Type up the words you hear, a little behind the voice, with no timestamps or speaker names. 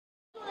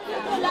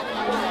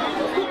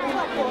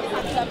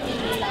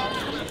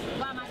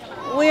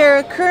We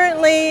are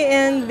currently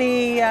in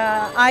the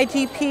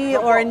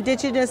IDP or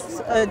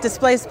Indigenous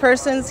Displaced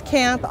Persons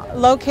camp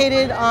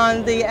located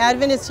on the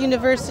Adventist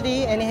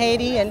University in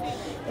Haiti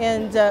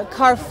and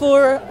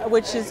Carrefour,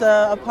 which is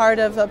a part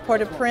of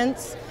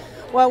Port-au-Prince.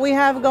 What we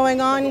have going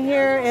on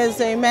here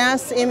is a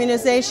mass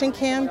immunization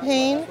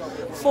campaign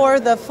for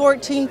the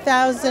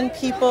 14,000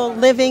 people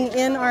living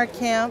in our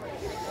camp.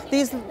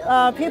 These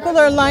people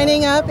are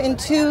lining up in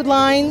two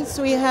lines.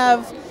 We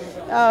have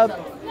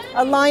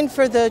a line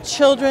for the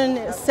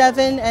children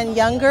 7 and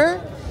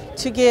younger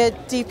to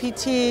get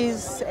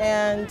DPTs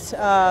and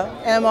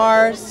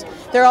MRs.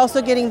 They're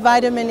also getting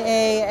vitamin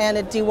A and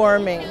a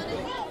deworming.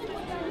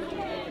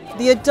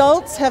 The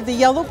adults have the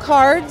yellow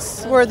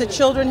cards, where the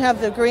children have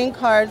the green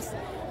cards,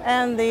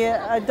 and the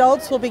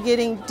adults will be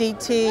getting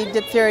DT,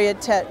 diphtheria,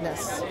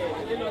 tetanus.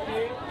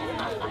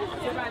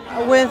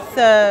 With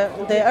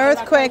the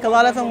earthquake, a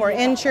lot of them were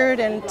injured,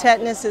 and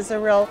tetanus is a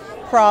real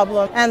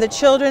problem. And the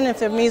children, if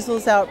the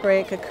measles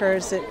outbreak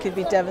occurs, it could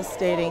be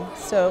devastating.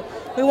 So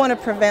we want to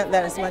prevent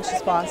that as much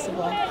as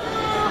possible.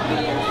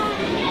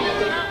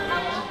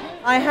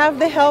 I have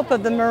the help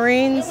of the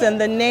Marines and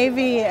the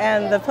Navy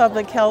and the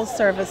Public Health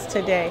Service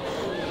today.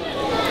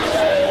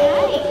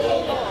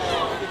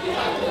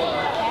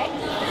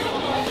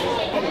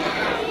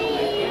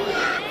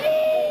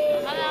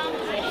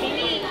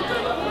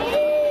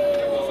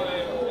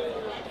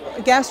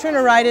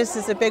 Gastroenteritis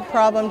is a big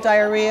problem,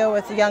 diarrhea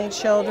with young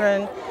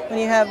children. When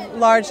you have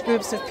large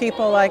groups of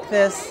people like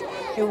this,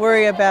 you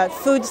worry about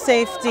food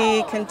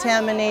safety,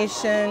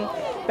 contamination,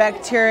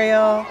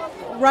 bacterial.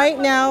 Right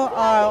now,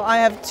 I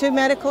have 2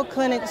 medical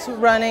clinics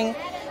running,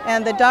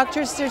 and the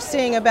doctors are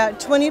seeing about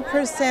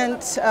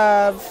 20%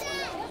 of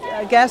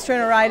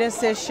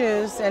gastroenteritis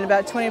issues and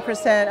about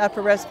 20%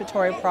 upper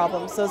respiratory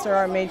problems. Those are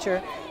our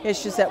major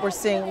issues that we're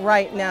seeing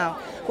right now.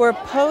 We're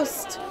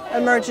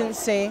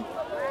post-emergency.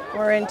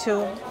 We're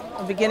into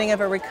the beginning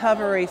of a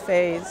recovery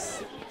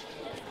phase.